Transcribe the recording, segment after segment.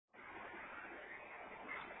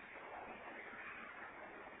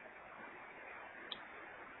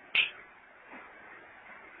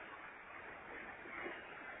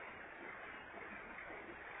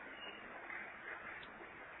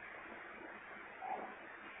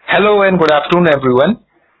Hello and good afternoon, everyone.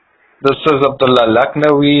 This is Abdullah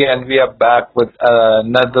Lucknowi, and we are back with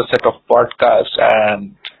another set of podcasts.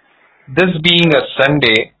 And this being a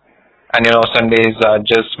Sunday, and Sundays are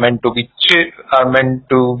just meant to be a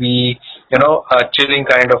chilling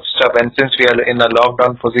kind of stuff. And since we are in a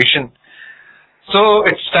lockdown position, so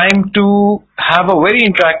it's time to have a very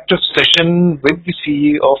interactive session with the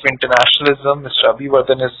CEO of Internationalism, Mr.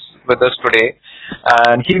 Abhivardhan is with us today,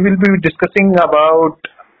 and he will be discussing about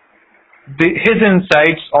his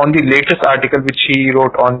insights on the latest article which he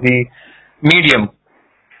wrote on the Medium.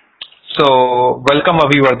 So, welcome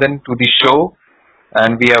Abhivardhan to the show,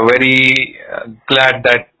 and we are very glad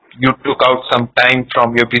that you took out some time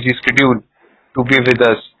from your busy schedule to be with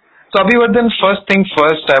us. So, Abhivardhan, first thing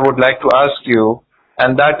first, I would like to ask you,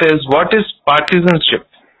 and that is, what is partisanship?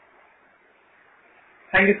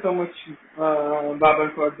 Thank you so much,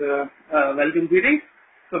 Babar, for the welcome greetings.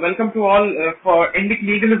 So, welcome to all for Indic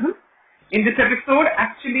Legalism. In this episode,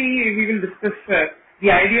 actually, we will discuss the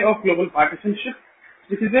idea of global partisanship,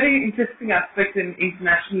 which is a very interesting aspect in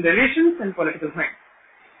international relations and political science.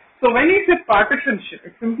 So, when you say partisanship,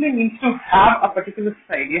 it simply means to have a particular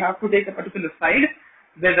side. You have to take a particular side,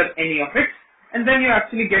 whether any of it, and then you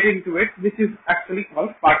actually get into it, which is actually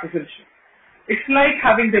called partisanship. It's like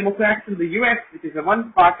having Democrats in the US, which is a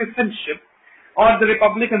one partisanship, or the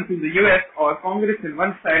Republicans in the US, or Congress in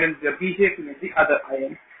one side and the BJP in the other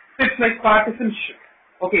end. So it's like partisanship.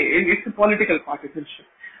 Okay, it's a political partisanship.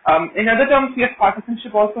 In other terms, yes,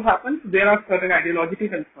 partisanship also happens. There are certain ideological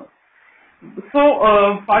concerns.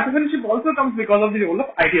 So partisanship also comes because of the role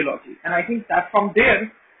of ideology, and I think that from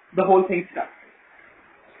there the whole thing starts.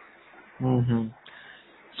 Mm-hmm.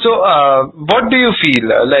 So, what do you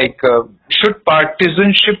feel? Should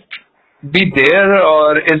partisanship be there,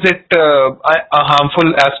 or is it a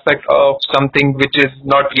harmful aspect of something which is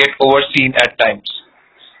not yet overseen at times?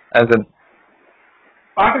 As in,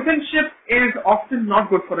 partisanship is often not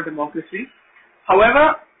good for a democracy.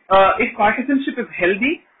 However, if partisanship is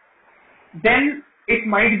healthy, then it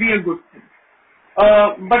might be a good thing.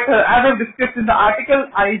 But as I've discussed in the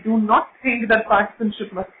article, I do not think that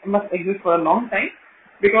partisanship must exist for a long time,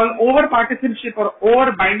 because over partisanship or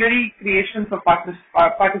over binary creations of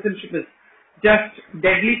partisanship is just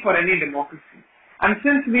deadly for any democracy. And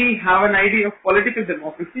since we have an idea of political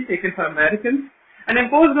democracy taken from Americans and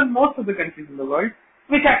imposed on most of the countries in the world,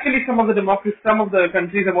 which actually some of the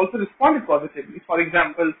countries have also responded positively. For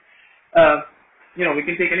example, we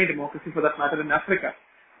can take any democracy for that matter in Africa.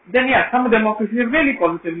 Then some democracies have really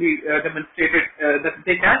positively demonstrated that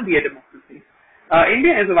they can be a democracy.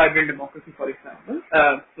 India is a vibrant democracy, for example.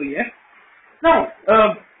 So yes. Now,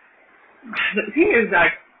 the thing is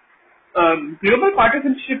that global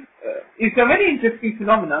partisanship is a very interesting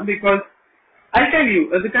phenomenon, because I'll tell you,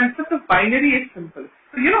 the concept of binary is simple.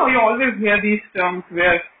 So, you always hear these terms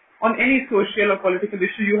where on any social or political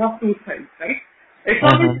issue you have two sides, right? It's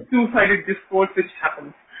always a two-sided discourse which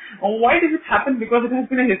happens. Why does it happen? Because it has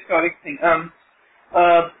been a historic thing.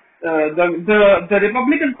 The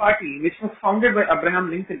Republican Party, which was founded by Abraham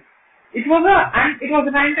Lincoln, it was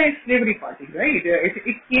an anti-slavery party, right?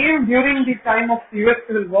 It came during the time of the U.S.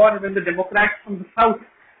 Civil War, when the Democrats from the South,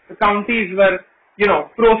 the counties were,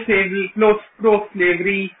 pro-slavery,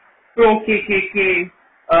 pro-KKK,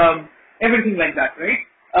 everything like that, right?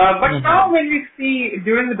 But now when we see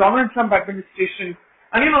during the Donald Trump administration,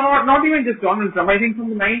 and not even just Donald Trump, I think from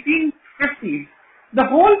the 1950s, the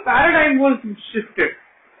whole paradigm was shifted,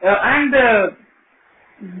 and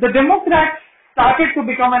the Democrats started to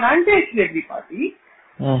become an anti-slavery party,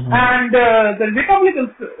 and the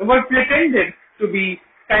Republicans were pretended to be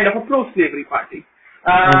kind of a pro-slavery party.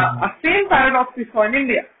 A same paradox we saw in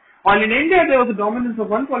India. While in India there was a dominance of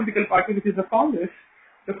one political party, which is the Congress,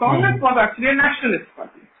 the Congress was actually a nationalist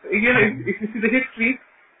party. So, if you see the history,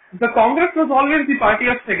 the Congress was always the party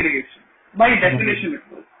of segregation. By definition, it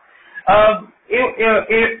was.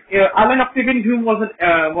 Alan Octavian Hume was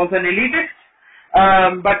an elitist,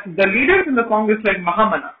 but the leaders in the Congress, like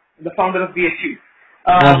Mahamana, the founder of BSU,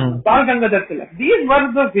 Bal Gangadhar Tilak, these were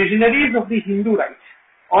the visionaries of the Hindu right,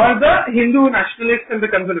 or the Hindu nationalists and the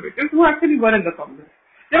conservatives who actually were in the Congress.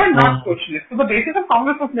 They were not socialists. So the basis of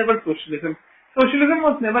Congress was never socialism. Socialism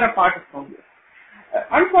was never a part of Congress.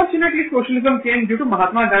 Unfortunately, socialism came due to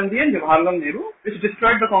Mahatma Gandhi and Jawaharlal Nehru, which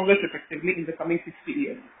destroyed the Congress effectively in the coming 60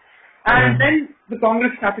 years. And then the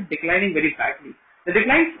Congress started declining very badly. The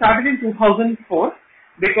decline started in 2004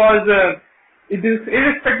 because it is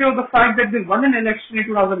irrespective of the fact that they won an election in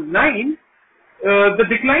 2009, the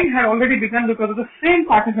decline had already begun because of the same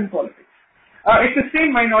partisan politics. It's the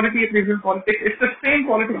same minority appeasement politics. It's the same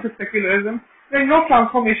politics of secularism. then no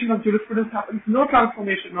transformation of jurisprudence happens, no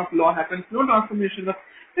transformation of law happens, no transformation of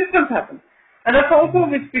systems happens. And that's also a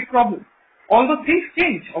big problem. Although things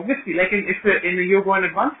change, obviously, like in the Euro and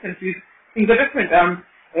advanced countries, things are different.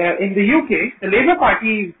 In the UK, the Labour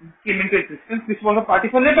Party came into existence, which was a party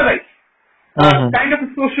for labour rights, kind of a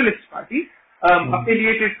socialist party,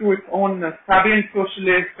 affiliated to its own Fabian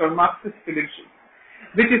socialist or Marxist credentials,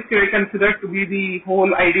 which is considered to be the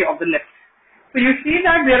whole idea of the left. So you see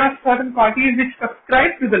that there are certain parties which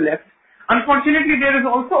subscribe to the left. Unfortunately, there is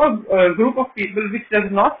also a group of people which does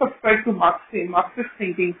not subscribe to Marxist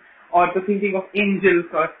thinking or the thinking of angels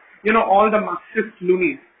or, all the Marxist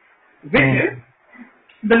loonies, which is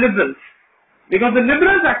the liberals. Because the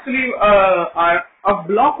liberals actually are a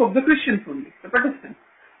block of the Christians only, the Protestants.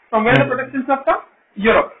 From where the Protestants have come?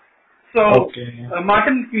 Europe. So,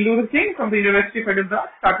 Martin Luther King from the University of Edinburgh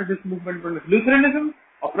started this movement known as Lutheranism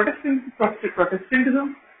or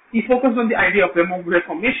Protestantism. He focused on the idea of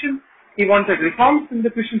reformation. He wanted reforms in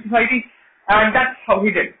the Christian society, and that's how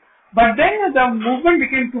he did. But then the movement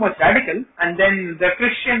became too much radical, and then the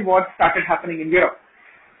Christian wars started happening in Europe.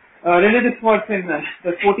 Religious wars in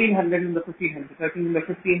the 1400s and the 1500s, I think in the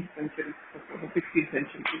 15th century, the 16th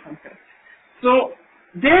century, to some extent. So,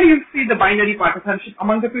 there you see the binary partisanship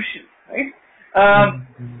among the Christians, right?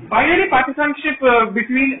 Binary partisanship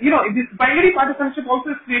between, this binary partisanship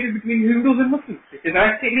also is created between Hindus and Muslims, which is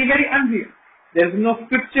actually very unreal. There is no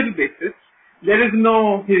scriptural basis. There is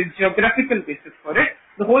no geographical basis for it.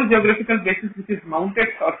 The whole geographical basis which is mounted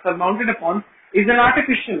or surmounted upon is an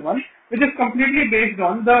artificial one, which is completely based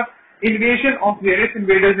on the invasion of various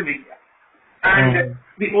invaders in India. And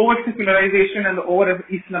the over-secularization and the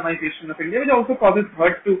over-Islamization of India, which also causes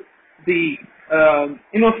hurt to the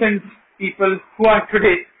innocent people who are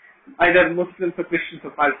today either Muslims or Christians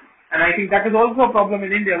or Parsis. And I think that is also a problem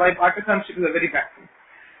in India, why partisanship is a very bad thing.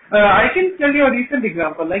 I can tell you a recent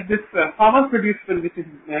example, like this farmers' produce bill, which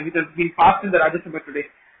has been passed in the Rajya Sabha today.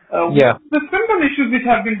 The simple issues which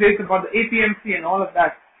have been raised about the APMC and all of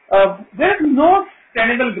that, there is no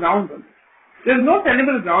tenable ground on it. There is no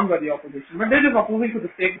tenable ground by the opposition, but they're just opposing for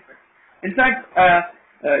the sake of it. In fact,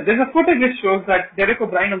 there's a footage which shows that Derek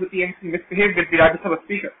O'Brien of the TMC misbehaved with the Rajya Sabha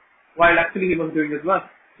speaker, while actually he was doing his work.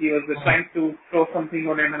 He was trying to throw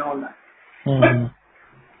something on him and all that. But,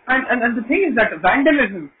 and the thing is that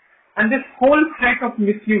vandalism and this whole threat of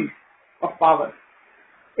misuse of power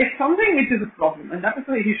is something which is a problem, and that is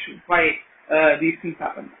the issue why these things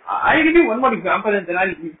happen. I'll give you one more example and then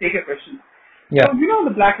I'll take a question. Yeah. So,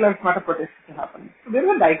 the Black Lives Matter protests that are happening. So there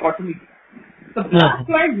is a dichotomy here. The Black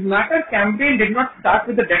Lives Matter campaign did not start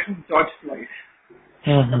with the death of George Floyd.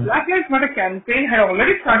 The Black Lives Matter campaign had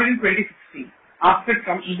already started in 2016,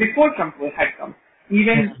 before Trump had come.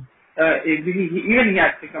 Even he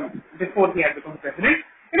had come before he had become president.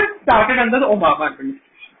 It has started under the Obama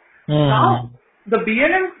administration. Now, the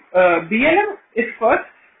BLM is first.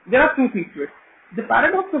 There are two things to it. The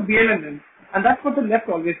paradox of BLM is, and that's what the left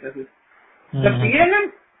always does, is the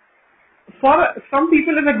BLM for some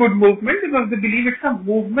people is a good movement because they believe it's a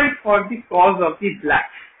movement for the cause of the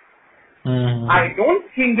blacks. I don't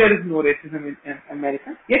think there is no racism in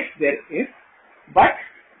America. Yes, there is, but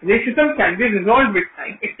racism can be resolved with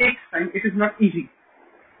time. It takes time. It is not easy.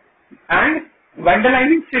 And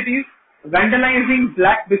vandalizing cities, vandalizing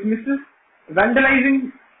black businesses,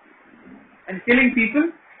 vandalizing and killing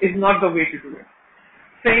people is not the way to do it.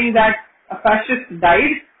 Saying that a fascist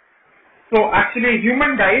died, so actually a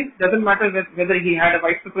human dies, doesn't matter whether he had a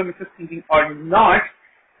white supremacist thinking or not,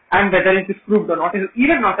 and whether it is proved or not, is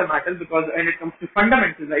even not a matter, because when it comes to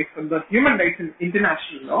fundamental rights from the human rights in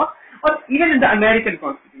international law, or even in the American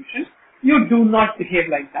Constitution, you do not behave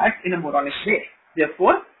like that in a moronic way.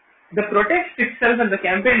 Therefore, the protest itself and the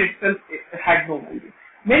campaign itself had no value.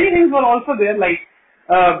 Many things were also there, like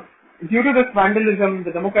due to this vandalism,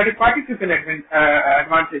 the Democratic Party took an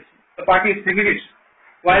advantage, the party of segregation.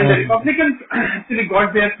 While the Republicans actually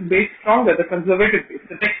got their base stronger, the conservative base,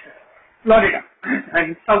 the Texas, Florida,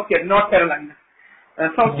 and North Carolina.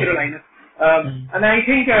 And I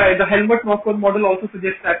think the Helmut Marko model also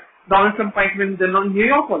suggests that Donald Trump might win New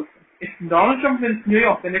York also. If Donald Trump wins New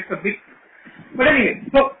York, then it's a big thing. But anyway,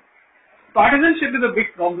 so partisanship is a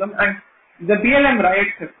big problem, and the BLM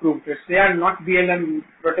riots have proved it. They are not BLM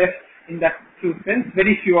protests in that true sense.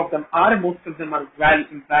 Very few of them are. Most of them are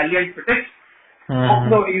valiant protests. For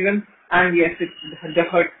no reason, and yes, it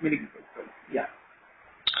hurts many people. So, yeah.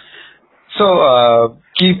 So,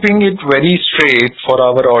 keeping it very straight for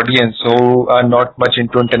our audience who are not much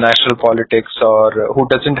into international politics or who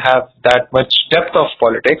doesn't have that much depth of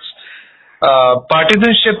politics,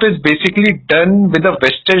 partisanship is basically done with a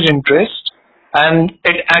vested interest and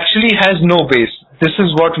it actually has no base. This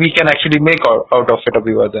is what we can actually make out of it,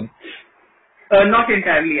 Abhivadan. Not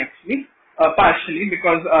entirely, actually. Partially,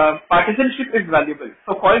 because partisanship is valuable.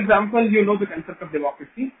 So, for example, you know the concept of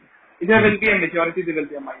democracy. There will be a majority, there will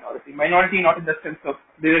be a minority. Minority not in the sense of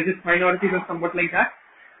religious minorities or somewhat like that.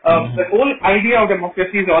 The whole idea of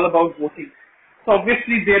democracy is all about voting. So,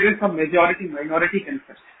 obviously, there is a majority-minority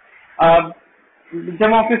concept.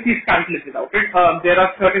 Democracies can't live without it. There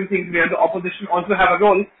are certain things where the opposition also have a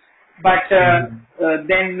role, but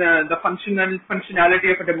then the functionality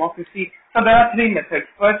of a democracy. So there are three methods.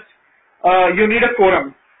 First, you need a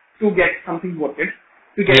quorum to get something voted,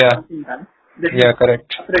 to get something done. This is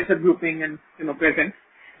Correct. pressure grouping and presence.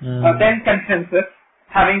 Then consensus,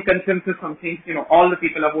 having consensus on things. All the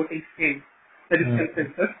people are voting same. That is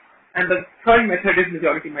consensus. And the third method is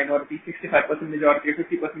majority-minority, 65% majority,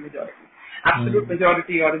 50% majority. Absolute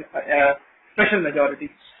majority or special majority.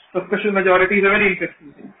 So special majority is a very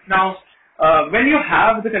interesting thing. Now, when you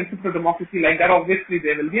have the concept of democracy like that, obviously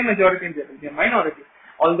there will be a majority and there will be a minority.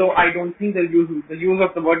 Although I don't think the use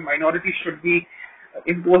of the word minority should be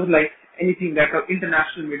imposed like anything that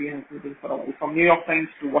international media has been for a while, from New York Times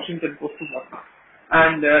to Washington Post to whatnot.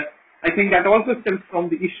 And I think that also stems from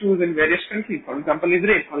the issues in various countries. For example,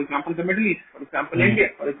 Israel. For example, the Middle East. For example, India.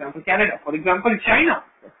 For example, Canada. For example, China.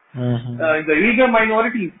 The Uyghur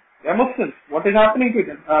minorities. They are Muslims. What is happening to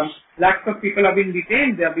them? Lakhs of people are being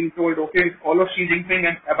detained. They are being told, okay, follow Xi Jinping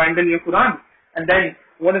and abandon your Quran. And then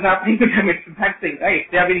what is happening to them? It's a bad thing, right?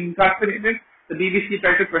 They are being incarcerated. The BBC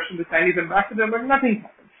tried to question the Chinese ambassador, but nothing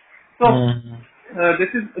happened. So this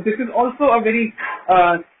is also a very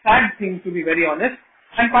sad thing, to be very honest.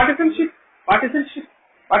 And partisanship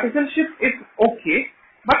is okay,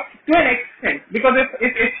 but to an extent, because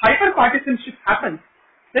if hyper partisanship happens,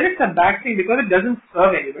 then it's a bad thing because it doesn't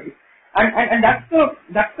serve anybody, and that's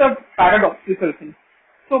the paradoxical thing.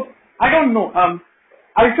 So I don't know.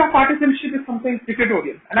 Ultra partisanship is something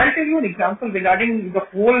dictatorial, and I'll tell you an example regarding the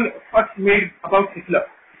whole fuss made about Hitler.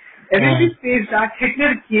 Everybody says that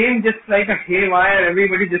Hitler came just like a haywire.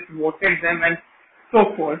 Everybody just voted them and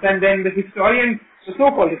so forth. And then the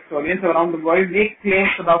so-called historians around the world make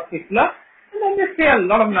claims about Hitler, and then they say a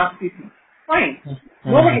lot of nasty things. Fine.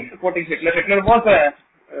 Nobody is supporting Hitler. Hitler was a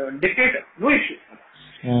dictator. No issue.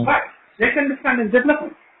 But let's understand his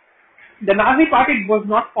development. The Nazi Party was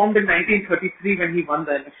not formed in 1933 when he won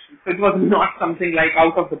the election. So it was not something like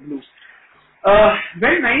out of the blue.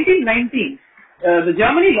 When 1919, the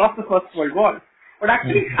Germany lost the First World War. What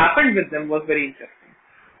actually happened with them was very interesting.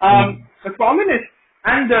 The communists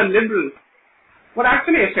and the liberals were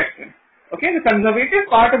actually affected. Okay, the conservative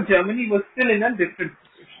part of Germany was still in a different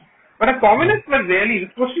situation. But the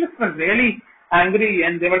socialists were really angry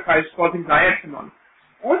and they were causing riots and all.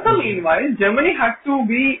 Also, meanwhile, Germany had to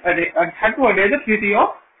adhere the Treaty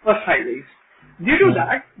of Versailles. Due to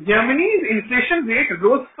that, Germany's inflation rate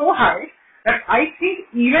rose so high that I think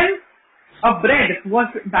even a bread was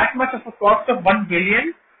that much of a cost of 1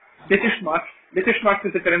 billion British marks. British marks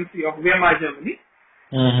is the currency of Weimar Germany.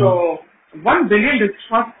 So 1 billion British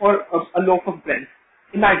marks for a loaf of bread.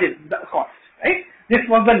 Imagine the cost, right? This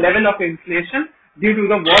was the level of inflation due to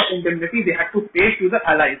the war indemnity they had to pay to the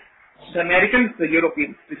Allies, the Americans, the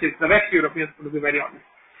Europeans, which is the West Europeans, to be very honest.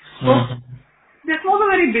 So this was a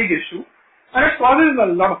very big issue, and it causes a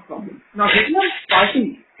lot of problems. Now Hitler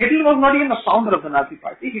was not even the founder of the Nazi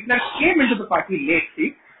Party. Hitler came into the party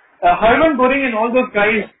lately. Hermann Göring and all those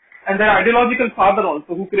guys, and their ideological father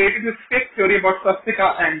also, who created this fake theory about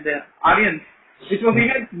swastika and Aryans, which was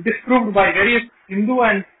even disproved by various Hindu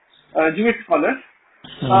and Jewish scholars,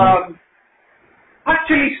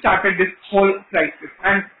 actually started this whole crisis.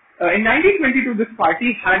 And in 1922, this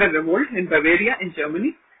party had a revolt in Bavaria, in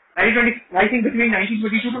Germany. I think between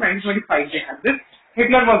 1922 to 1925, they had this.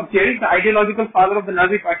 Hitler was jailed. The ideological father of the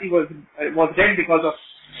Nazi Party was dead because of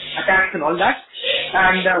attacks and all that.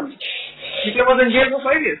 And Hitler was in jail for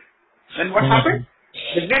 5 years. Then what happened?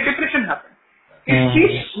 The Great Depression happened. His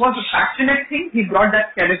speech was a passionate thing. He brought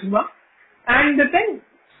that charisma. And then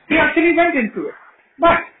he actually went into it.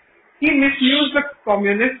 But he misused the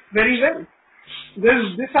communists very well.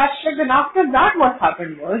 There's this aspect, and after that what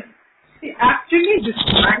happened was, he actually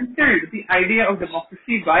dismantled the idea of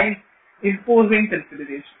democracy by imposing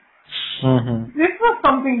consideration. This was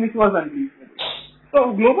something which was unreasonable.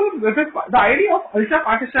 So the idea of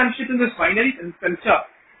ultra-partisanship in this binary culture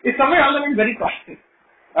is somewhere along the line very caustic.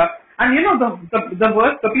 And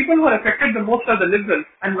the people who are affected the most are the liberals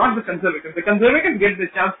and not the conservatives. The conservatives get the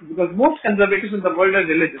chance because most conservatives in the world are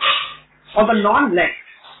religious. Or the non-left,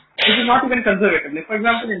 which is not even conservative. Like for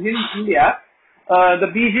example, in India, the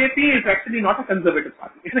BJP is actually not a conservative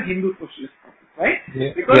party. It's a Hindu socialist party. right?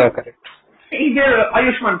 Yeah, Because yeah, correct. either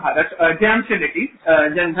Ayushman Bharat, Jan Trinity,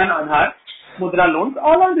 Jan Dhan Aadhaar, Mudra loans,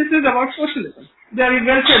 all of this is about socialism. They are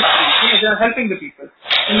welfare schemes, they are helping the people.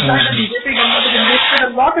 In fact, the BJP government has invested a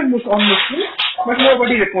lot on Muslims, but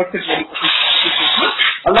nobody reports it very efficiently.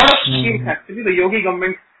 A lot of schemes actually, the Yogi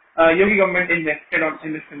government invested on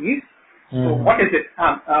MSMEs. So what is it?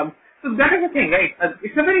 So that is the thing, right?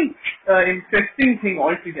 It's a very interesting thing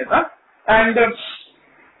altogether, and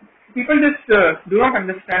people just do not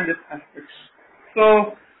understand this aspect.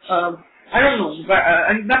 So I don't know,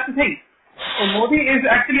 and that's the thing. So Modi is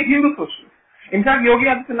actually a Hindu socialist. In fact, Yogi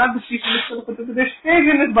Adityanath, the chief minister of Uttar Pradesh, says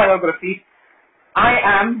in his biography,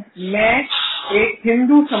 मैं एक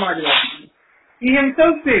Hindu Samajwadi. He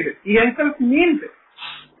himself says it. He himself means it.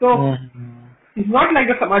 So he's not like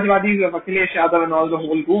the Samajwadis of Akhilesh Yadav and all the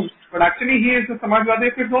whole goons, but actually he is a Samajwadi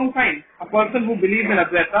of his own kind. A person who believes in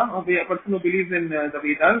Advaita, or a person who believes in the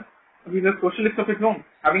Vedas. He's a socialist of his own,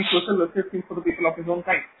 having social welfare schemes for the people of his own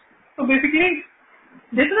kind. So basically,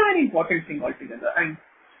 this is a very important thing altogether, and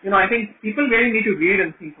I think people really need to read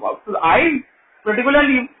and think about. So I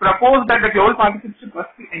particularly propose that the global partisanship must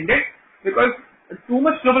be ended, because too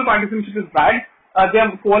much global partisanship is bad.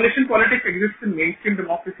 Coalition politics exists in mainstream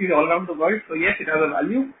democracies all around the world, so yes, it has a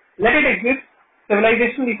value. Let it exist.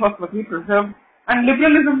 Civilizational ethos must be preserved, and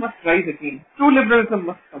liberalism must rise again. True liberalism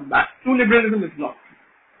must come back. True liberalism is lost,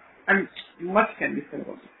 and much can be said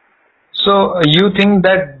about it. So you think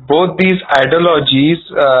that both these ideologies,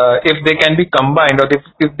 if they can be combined or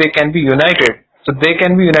if they can be united, so they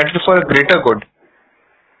can be united for a greater good?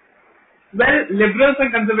 Well, liberals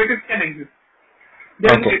and conservatives can exist.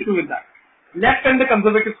 There is no issue with that. Left and the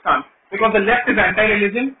conservatives can't, because the left is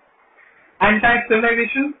anti-religion,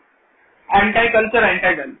 anti-civilization, anti-culture,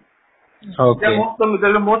 anti-value. Okay.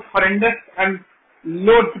 They're the most horrendous and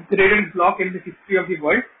low-graded block in the history of the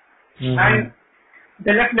world. And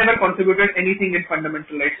the left never contributed anything in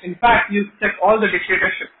fundamental rights. In fact, you check all the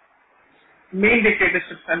dictatorships, main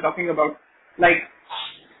dictatorships I'm talking about, like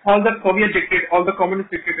all the Soviet all the communist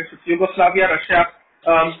dictatorships, Yugoslavia, Russia,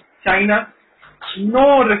 China,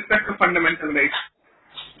 no respect for fundamental rights.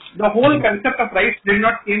 The whole concept of rights did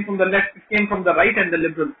not came from the left, it came from the right and the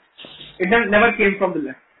liberals. It never came from the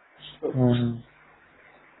left. So,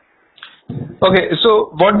 Okay,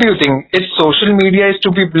 so what do you think? Is social media is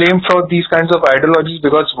to be blamed for these kinds of ideologies?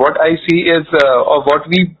 Because what I see is, or what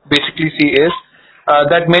we basically see is,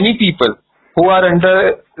 that many people who are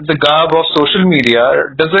under the garb of social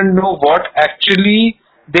media doesn't know what actually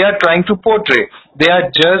they are trying to portray. They are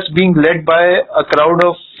just being led by a crowd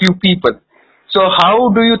of few people. So how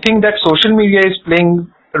do you think that social media is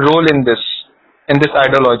playing a role in this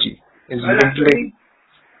ideology? well, actually,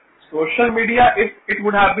 social media, if it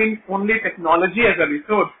would have been only technology as a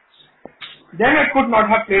resource, then it could not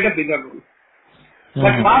have played a bigger role.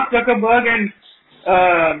 But Mark Zuckerberg and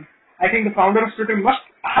I think the founder of Twitter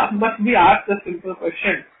must be asked a simple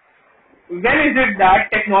question. When is it that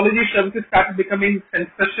technology services started becoming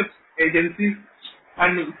censorship agencies,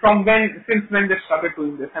 and since when they started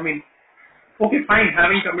doing this? I mean, okay, fine,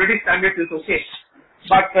 having community standards is okay,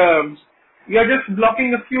 but you are just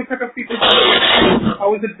blocking a few set of people.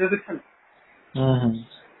 How does it help?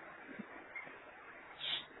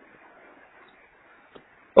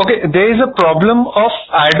 Okay, there is a problem of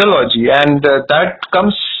ideology, and that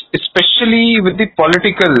comes especially with the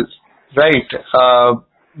political, right?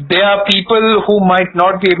 There are people who might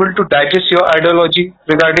not be able to digest your ideology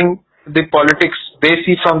regarding the politics they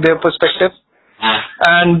see from their perspective,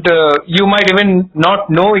 and you might even not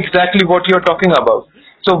know exactly what you're talking about.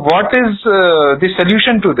 So what is the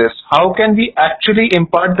solution to this? How can we actually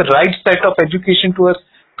impart the right set of education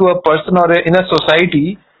to a person or in a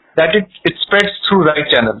society that it spreads through right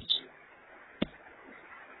channels?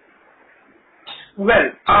 Well,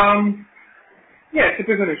 yes, it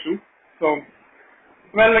is an issue. So,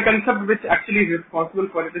 well, the concept which actually is responsible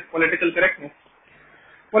for it is political correctness.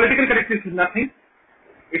 Political correctness is nothing.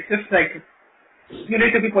 It's just like you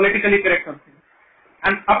need to be politically correct on things.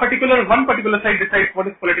 And one particular side decides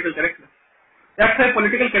what is political correctness. That's why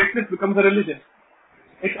political correctness becomes a religion.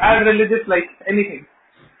 It's as religious like anything.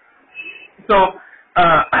 So,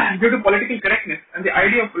 due to political correctness and the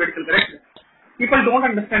idea of political correctness, people don't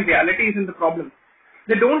understand reality is in the problem.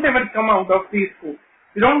 They don't ever come out of these schools.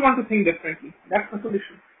 They don't want to think differently. That's the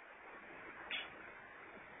solution.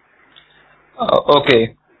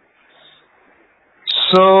 Okay.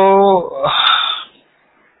 So,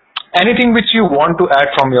 anything which you want to add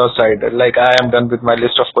from your side? Like, I am done with my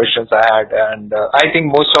list of questions I had, and I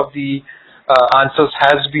think most of the answers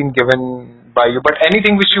has been given by you. But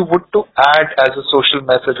anything which you would to add as a social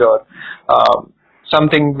message or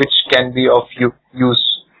something which can be of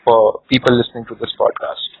use for people listening to this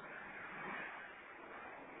podcast?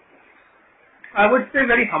 I would say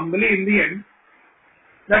very humbly in the end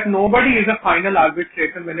that nobody is a final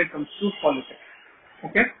arbitrator when it comes to politics.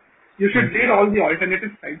 Okay? You should read all the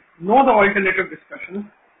alternative sides, know the alternative discussions.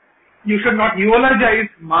 You should not eulogize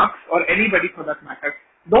Marx or anybody for that matter.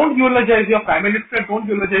 Don't eulogize your prime minister, don't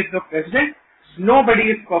eulogize your president. Nobody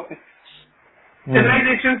is perfect.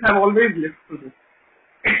 Civilizations have always lived through this.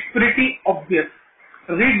 It's pretty obvious.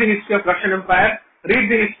 Read the history of Russian Empire, read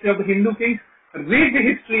the history of the Hindu kings, read the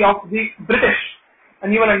history of the British,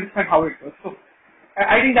 and you will understand how it was. So,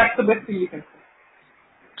 I think that's the best thing we can say.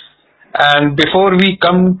 And before we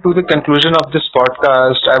come to the conclusion of this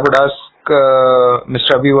podcast, I would ask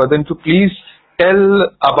Mr. Abhivardhan to please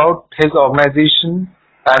tell about his organization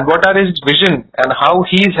and what are his vision and how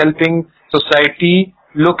he is helping society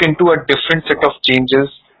look into a different set of changes.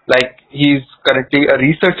 Like he's currently a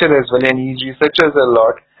researcher as well, and he researches a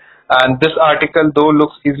lot. And this article, though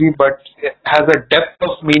looks easy, but it has a depth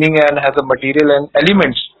of meaning and has a material and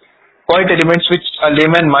elements, quite elements which a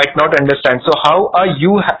layman might not understand. So how are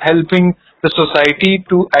you helping the society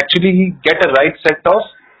to actually get a right set of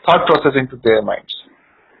thought process into their minds?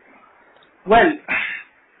 Well,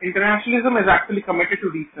 internationalism is actually committed to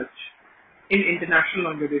research in international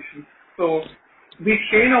organizations. So we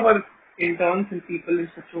train our interns and people in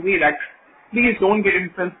such a way that please don't get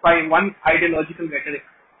influenced by one ideological rhetoric.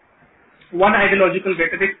 One ideological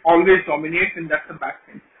rhetoric always dominates, and that's a bad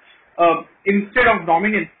thing. Instead of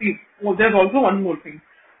dominance, there's also one more thing.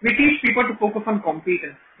 We teach people to focus on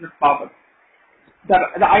competence, not power.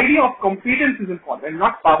 The idea of competence is important,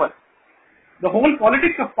 not power. The whole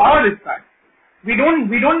politics of power is bad. We don't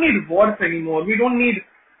need wars anymore. We don't need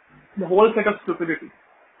the whole set of stupidity.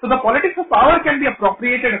 So the politics of power can be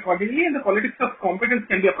appropriated accordingly, and the politics of competence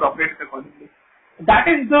can be appropriated accordingly. That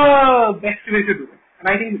is the best way to do it, and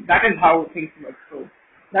I think that is how things work. So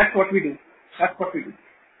that's what we do. That's what we do.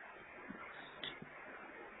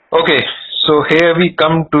 Okay, so here we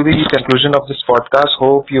come to the conclusion of this podcast.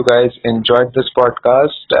 Hope you guys enjoyed this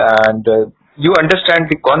podcast and you understand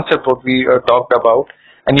the concept what we talked about.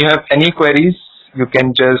 And you have any queries, you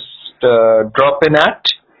can just drop in at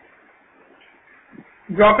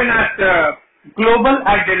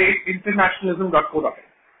global@internationalism.co.in.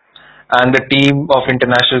 and the team of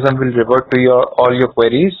internationalism will revert to all your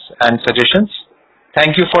queries and suggestions.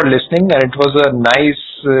 Thank you for listening, and it was a nice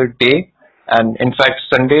day. And in fact,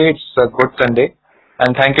 Sunday, it's a good Sunday.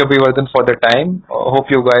 And thank you, Abhivardhan, for the time. Hope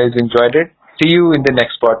you guys enjoyed it. See you in the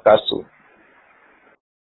next podcast soon.